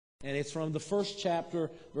And it's from the first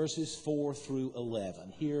chapter, verses 4 through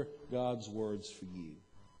 11. Hear God's words for you.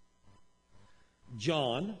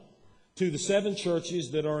 John, to the 7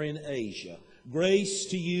 churches that are in Asia, grace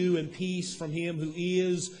to you and peace from Him who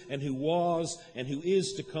is, and who was, and who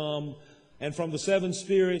is to come, and from the 7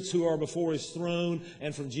 spirits who are before His throne,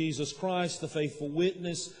 and from Jesus Christ, the faithful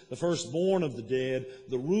witness, the firstborn of the dead,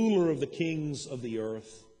 the ruler of the kings of the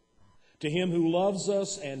earth. To Him who loves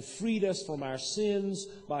us and freed us from our sins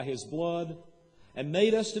by His blood, and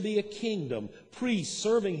made us to be a kingdom, priests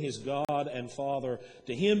serving His God and Father,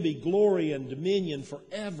 to Him be glory and dominion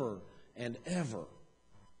forever and ever.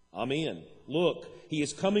 Amen. Look, He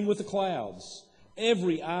is coming with the clouds.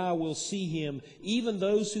 Every eye will see Him, even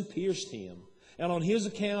those who pierced Him. And on His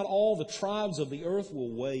account all the tribes of the earth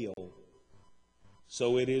will wail.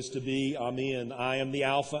 So it is to be. Amen. I am the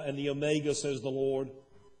Alpha and the Omega, says the Lord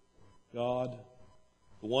God,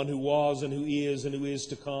 the one who was and who is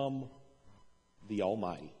to come, the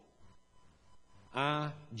Almighty. I,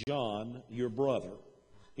 John, your brother,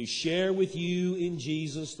 who share with you in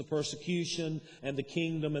Jesus the persecution and the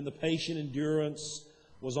kingdom and the patient endurance,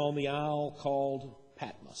 was on the isle called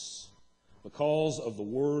Patmos because of the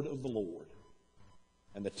word of the Lord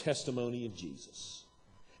and the testimony of Jesus.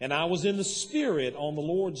 And I was in the Spirit on the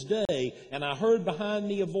Lord's day, and I heard behind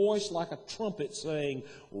me a voice like a trumpet saying,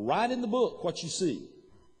 write in the book what you see,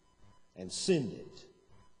 and send it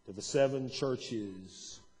to the 7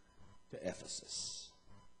 churches to Ephesus.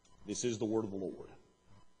 This is the word of the Lord.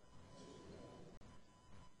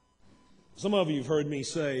 Some of you have heard me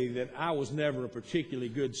say that I was never a particularly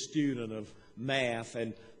good student of math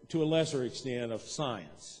and, to a lesser extent, of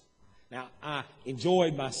science. Now, I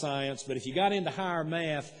enjoyed my science, but if you got into higher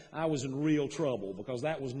math, I was in real trouble because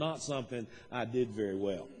that was not something I did very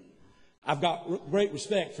well. I've got great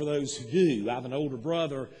respect for those who do. I have an older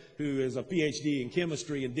brother who is a PhD in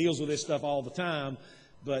chemistry and deals with this stuff all the time,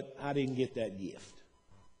 but I didn't get that gift.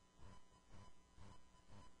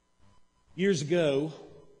 Years ago,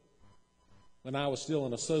 when I was still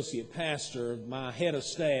an associate pastor, my head of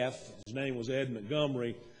staff, his name was Ed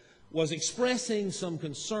Montgomery, was expressing some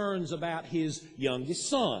concerns about his youngest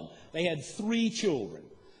son. They had 3 children.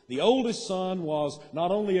 The oldest son was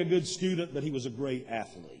not only a good student, but he was a great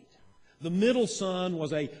athlete. The middle son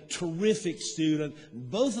was a terrific student.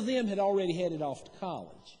 Both of them had already headed off to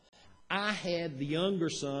college. I had the younger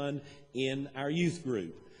son in our youth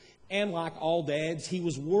group. And like all dads, he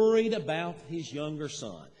was worried about his younger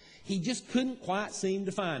son. He just couldn't quite seem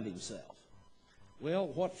to find himself. Well,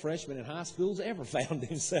 what freshman in high school's ever found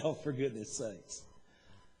himself, for goodness sakes?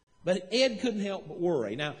 But Ed couldn't help but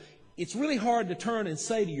worry. Now, it's really hard to turn and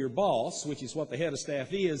say to your boss, which is what the head of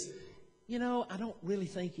staff is, you know, I don't really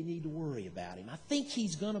think you need to worry about him. I think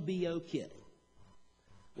he's going to be okay.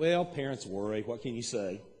 Well, parents worry. What can you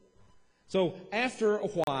say? So after a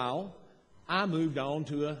while, I moved on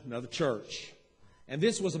to another church. And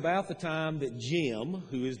this was about the time that Jim,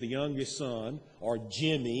 who is the youngest son, or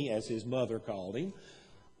Jimmy as his mother called him,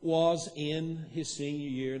 was in his senior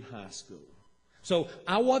year in high school. So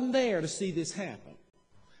I wasn't there to see this happen.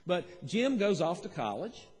 But Jim goes off to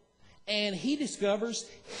college, and he discovers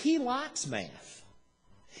he likes math.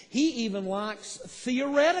 He even likes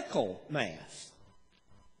theoretical math.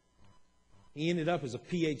 He ended up as a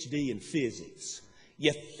PhD in physics.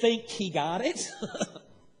 You think he got it?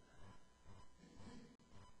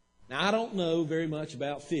 Now, I don't know very much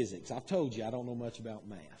about physics. I've told you I don't know much about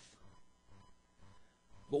math.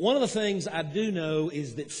 But one of the things I do know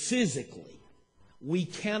is that physically, we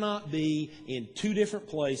cannot be in 2 different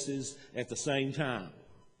places at the same time.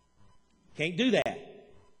 Can't do that.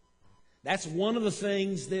 That's one of the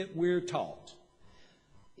things that we're taught.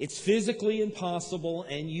 It's physically impossible,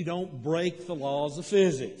 and you don't break the laws of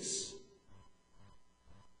physics.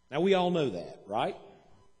 Now, we all know that, right?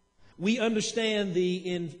 We understand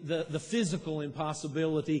the physical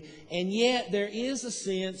impossibility, and yet there is a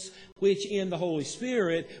sense which in the Holy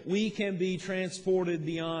Spirit we can be transported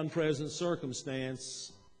beyond present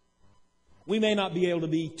circumstance. We may not be able to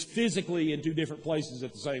be physically in 2 different places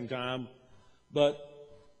at the same time, but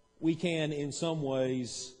we can in some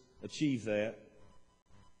ways achieve that.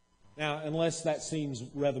 Now, unless that seems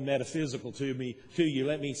rather metaphysical to you,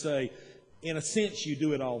 let me say, in a sense, you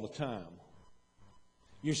do it all the time.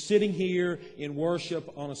 You're sitting here in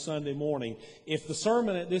worship on a Sunday morning. If the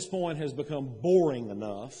sermon at this point has become boring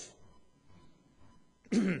enough,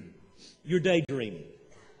 you're daydreaming.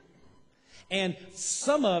 And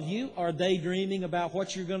some of you are daydreaming about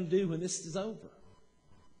what you're going to do when this is over.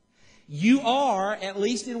 You are, at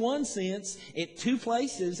least in one sense, at 2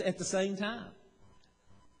 places at the same time.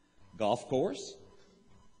 Golf course,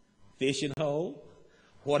 fishing hole,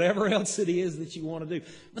 whatever else it is that you want to do.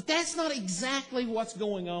 But that's not exactly what's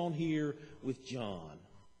going on here with John.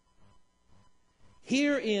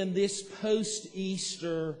 Here in this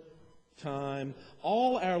post-Easter time,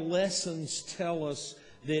 all our lessons tell us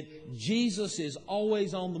that Jesus is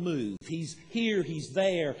always on the move. He's here, He's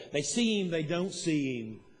there. They see Him, they don't see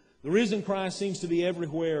Him. The risen Christ seems to be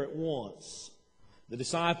everywhere at once. The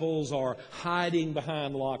disciples are hiding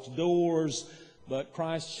behind locked doors, but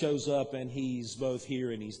Christ shows up and He's both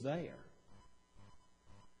here and He's there.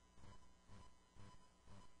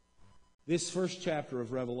 This first chapter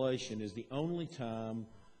of Revelation is the only time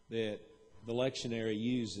that the lectionary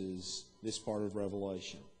uses this part of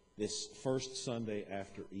Revelation, this first Sunday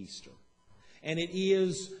after Easter. And it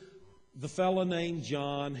is the fellow named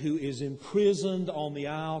John who is imprisoned on the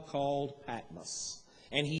isle called Patmos.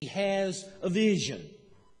 And he has a vision.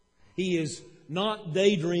 He is not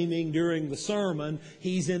daydreaming during the sermon.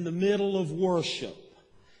 He's in the middle of worship.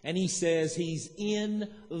 And he says he's in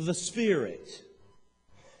the Spirit.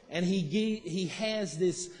 And he has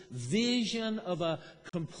this vision of a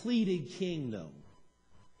completed kingdom.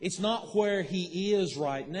 It's not where he is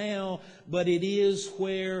right now, but it is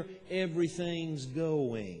where everything's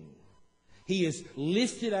going. He is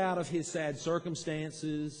lifted out of his sad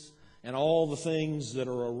circumstances and all the things that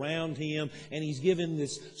are around him, and he's given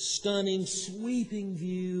this stunning, sweeping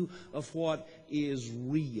view of what is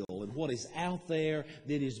real and what is out there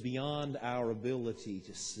that is beyond our ability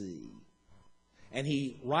to see. And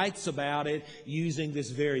he writes about it using this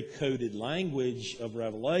very coded language of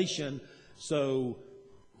Revelation, so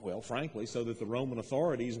that the Roman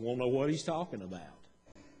authorities won't know what he's talking about.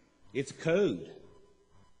 It's code.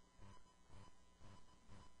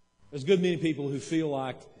 There's a good many people who feel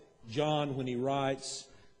like John when he writes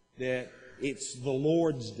that it's the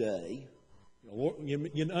Lord's Day.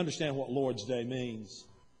 You understand what Lord's Day means.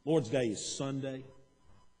 Lord's Day is Sunday.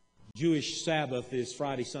 Jewish Sabbath is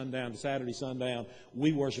Friday sundown to Saturday sundown.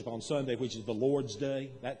 We worship on Sunday, which is the Lord's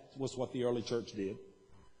Day. That was what the early church did.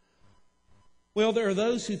 Well, there are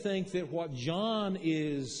those who think that what John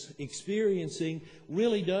is experiencing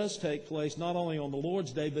really does take place not only on the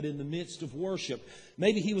Lord's Day, but in the midst of worship.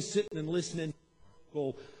 Maybe he was sitting and listening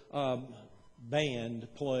to a band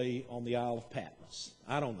play on the Isle of Patmos.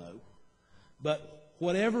 I don't know. But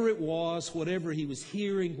whatever it was, whatever he was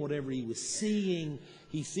hearing, whatever he was seeing,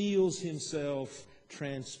 he feels himself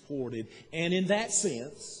transported. And in that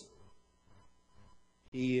sense,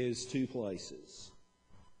 he is two places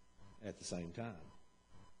at the same time.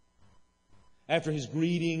 After his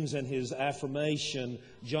greetings and his affirmation,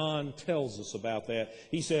 John tells us about that.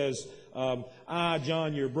 He says, I,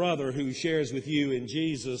 John, your brother, who shares with you in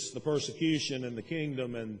Jesus the persecution and the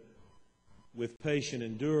kingdom and with patient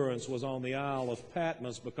endurance, was on the Isle of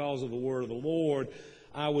Patmos because of the word of the Lord.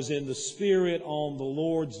 I was in the Spirit on the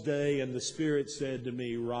Lord's day, and the Spirit said to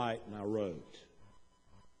me, write, and I wrote.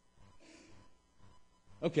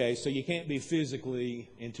 Okay, so you can't be physically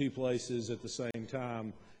in two places at the same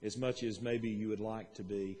time as much as maybe you would like to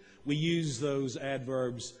be. We use those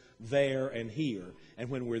adverbs there and here. And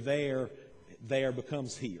when we're there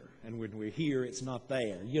becomes here. And when we're here, it's not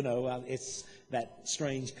there. You know, it's that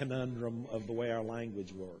strange conundrum of the way our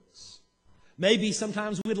language works. Maybe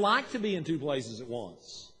sometimes we'd like to be in two places at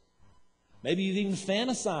once. Maybe you've even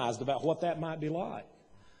fantasized about what that might be like.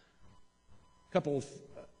 It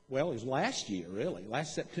was last year, really,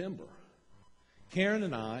 last September. Karen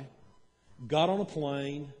and I got on a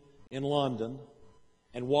plane in London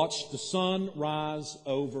and watched the sun rise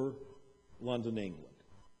over London, England.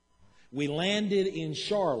 We landed in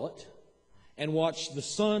Charlotte and watched the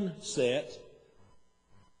sun set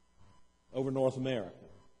over North America.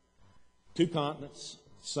 Two continents,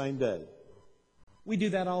 same day. We do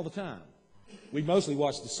that all the time. We mostly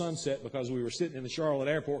watched the sunset because we were sitting in the Charlotte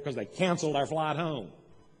airport because they canceled our flight home.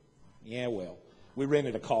 Yeah, well, we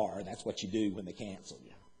rented a car. That's what you do when they cancel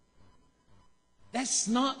you. That's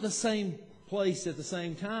not the same place at the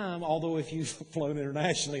same time, although if you've flown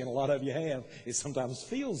internationally, and a lot of you have, it sometimes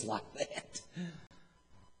feels like that.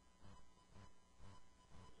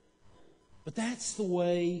 But that's the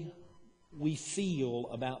way we feel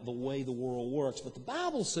about the way the world works. But the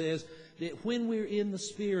Bible says that when we're in the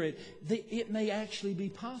Spirit, it may actually be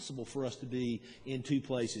possible for us to be in two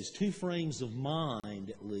places, two frames of mind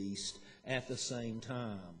at least, at the same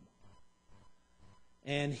time.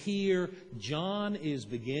 And here, John is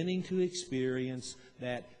beginning to experience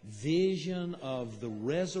that vision of the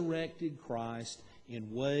resurrected Christ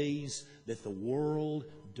in ways that the world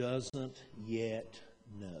doesn't yet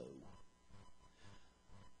know.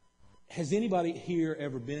 Has anybody here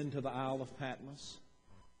ever been to the Isle of Patmos?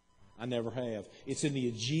 I never have. It's in the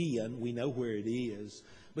Aegean. We know where it is.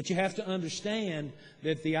 But you have to understand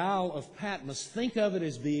that the Isle of Patmos, think of it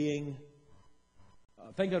as being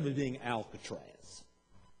Alcatraz.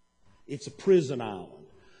 It's a prison island.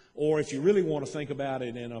 Or if you really want to think about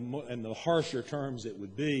it in the harsher terms it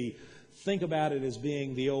would be, think about it as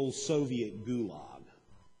being the old Soviet gulag.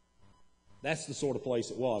 That's the sort of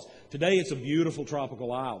place it was. Today it's a beautiful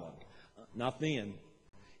tropical island. Not then.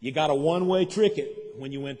 You got a one-way ticket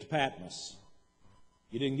when you went to Patmos.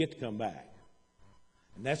 You didn't get to come back.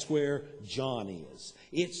 And that's where John is.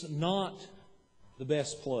 It's not the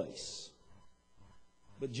best place.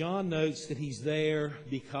 But John notes that he's there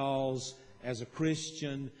because, as a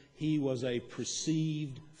Christian, he was a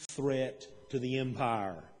perceived threat to the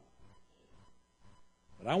empire.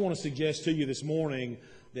 But I want to suggest to you this morning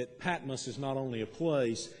that Patmos is not only a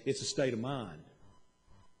place, it's a state of mind.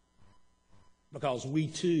 Because we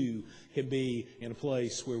too can be in a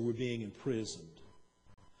place where we're being imprisoned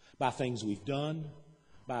by things we've done,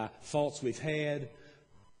 by thoughts we've had.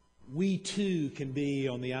 We too can be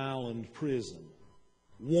on the island prison,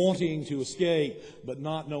 wanting to escape but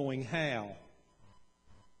not knowing how.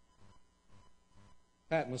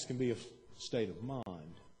 Patmos can be a state of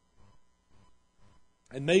mind.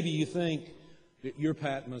 And maybe you think that your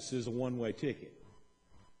Patmos is a one-way ticket.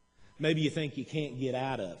 Maybe you think you can't get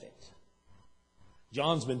out of it.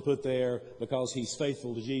 John's been put there because he's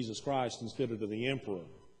faithful to Jesus Christ instead of to the emperor.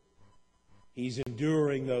 He's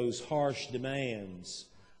enduring those harsh demands.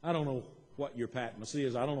 I don't know what your Patmos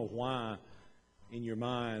is. I don't know why in your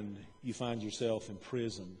mind you find yourself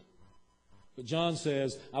imprisoned. But John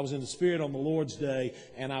says, I was in the Spirit on the Lord's day,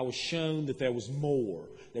 and I was shown that there was more.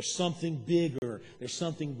 There's something bigger. There's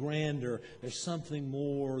something grander. There's something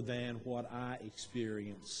more than what I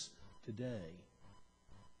experience today.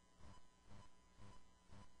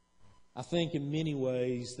 I think in many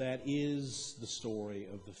ways that is the story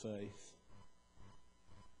of the faith.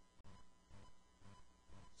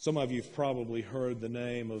 Some of you have probably heard the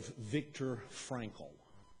name of Viktor Frankl.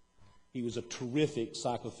 He was a terrific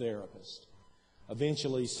psychotherapist.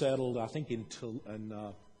 Eventually settled, I think, in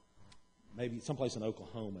maybe someplace in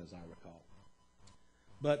Oklahoma, as I recall.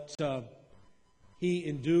 But he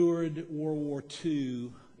endured World War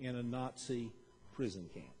II in a Nazi prison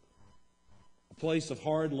camp. A place of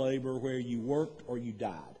hard labor where you worked or you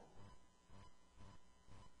died.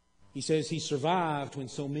 He says he survived when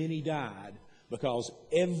so many died because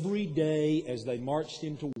every day as they marched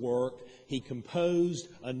him to work, he composed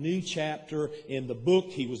a new chapter in the book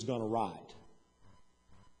he was going to write.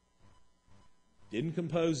 Didn't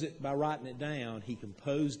compose it by writing it down. He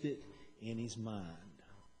composed it in his mind.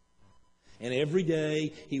 And every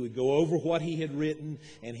day he would go over what he had written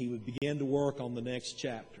and he would begin to work on the next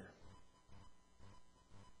chapter.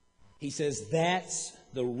 He says that's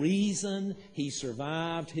the reason he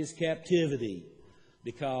survived his captivity,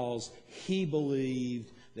 because he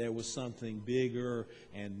believed there was something bigger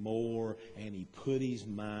and more, and he put his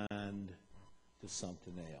mind to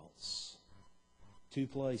something else. Two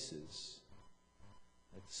places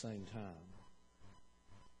at the same time.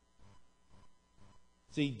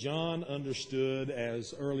 See, John understood,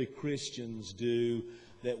 as early Christians do,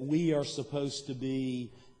 that we are supposed to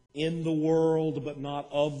be in the world but not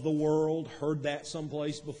of the world. Heard that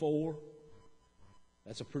someplace before?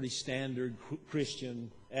 That's a pretty standard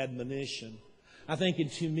Christian admonition. I think in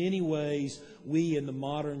too many ways we in the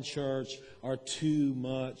modern church are too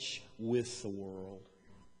much with the world.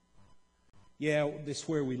 Yeah, this is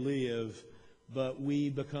where we live, but we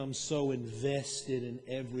become so invested in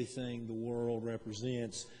everything the world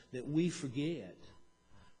represents that we forget.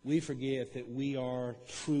 We forget that we are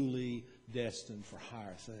truly destined for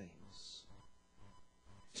higher things.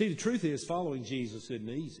 See, the truth is, following Jesus isn't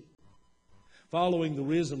easy. Following the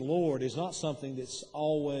risen Lord is not something that's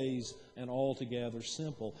always and altogether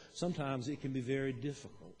simple. Sometimes it can be very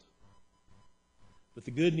difficult. But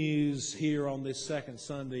the good news here on this second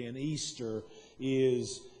Sunday in Easter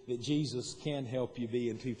is that Jesus can help you be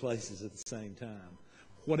in two places at the same time.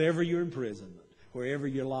 Whatever your imprisonment, wherever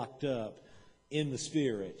you're locked up, in the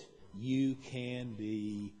Spirit, you can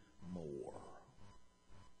be more.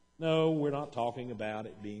 No, we're not talking about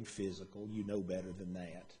it being physical. You know better than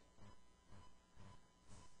that.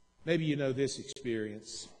 Maybe you know this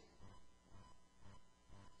experience.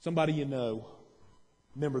 Somebody you know,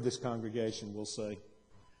 member of this congregation, will say,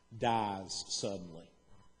 dies suddenly.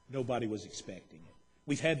 Nobody was expecting it.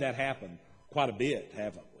 We've had that happen quite a bit,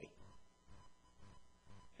 haven't we?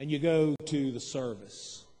 And you go to the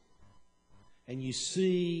service, and you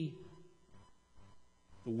see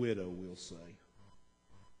the widow, we'll say,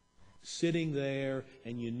 sitting there,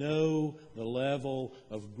 and you know the level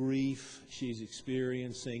of grief she's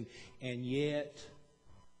experiencing, and yet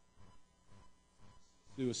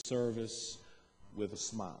through a service with a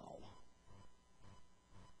smile.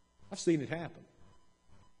 I've seen it happen.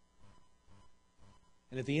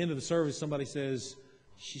 And at the end of the service, somebody says,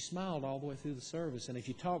 she smiled all the way through the service. And if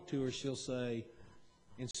you talk to her, she'll say,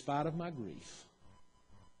 in spite of my grief,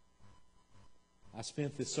 I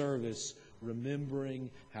spent the service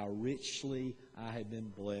remembering how richly I had been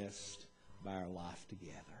blessed by our life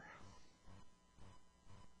together.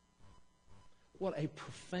 What a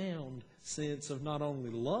profound sense of not only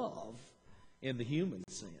love in the human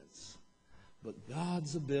sense, but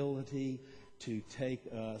God's ability to take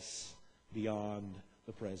us beyond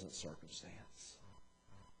the present circumstance.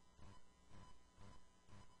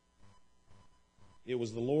 It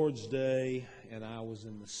was the Lord's day, and I was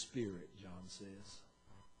in the Spirit, John says.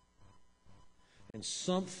 And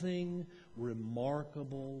something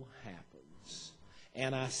remarkable happens.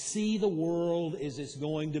 And I see the world as it's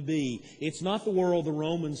going to be. It's not the world the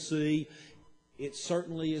Romans see. It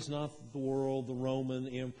certainly is not the world the Roman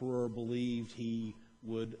emperor believed he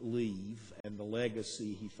would leave and the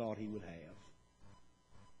legacy he thought he would have.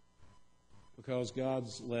 Because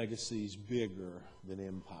God's legacy is bigger than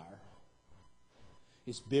empire.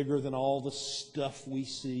 It's bigger than all the stuff we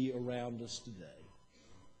see around us today.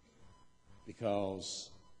 Because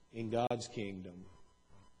in God's kingdom,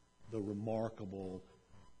 the remarkable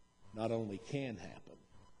not only can happen,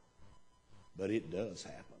 but it does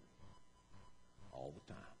happen all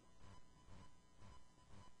the time.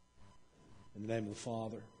 In the name of the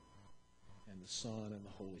Father, and the Son, and the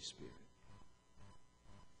Holy Spirit.